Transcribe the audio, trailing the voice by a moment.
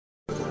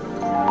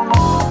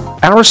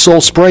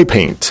Aerosol spray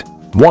paint.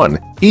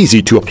 1.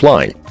 Easy to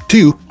apply.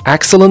 2.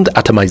 Excellent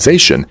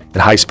atomization and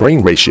high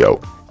spraying ratio.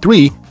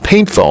 3.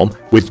 Paint foam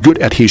with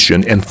good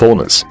adhesion and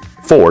fullness.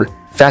 4.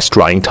 Fast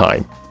drying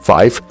time.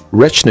 5.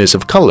 Richness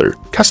of color,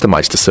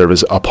 customized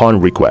service upon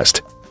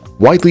request.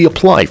 Widely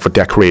applied for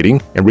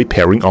decorating and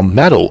repairing on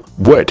metal,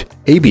 wood,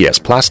 ABS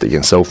plastic,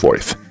 and so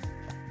forth.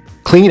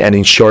 Clean and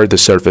ensure the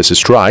surface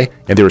is dry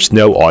and there is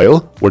no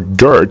oil or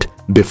dirt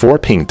before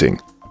painting.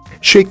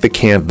 Shake the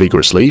can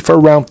vigorously for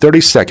around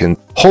 30 seconds.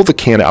 Hold the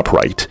can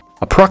upright,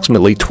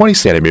 approximately 20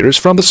 cm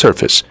from the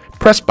surface.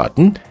 Press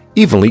button,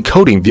 evenly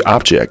coating the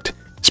object.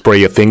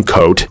 Spray a thin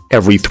coat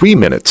every 3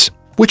 minutes,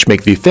 which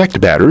make the effect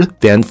better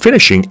than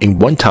finishing in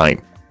one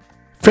time.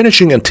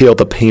 Finishing until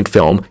the paint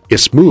film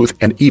is smooth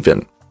and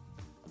even.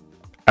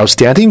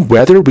 Outstanding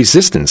weather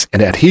resistance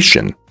and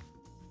adhesion.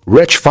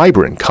 Rich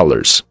vibrant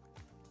colors.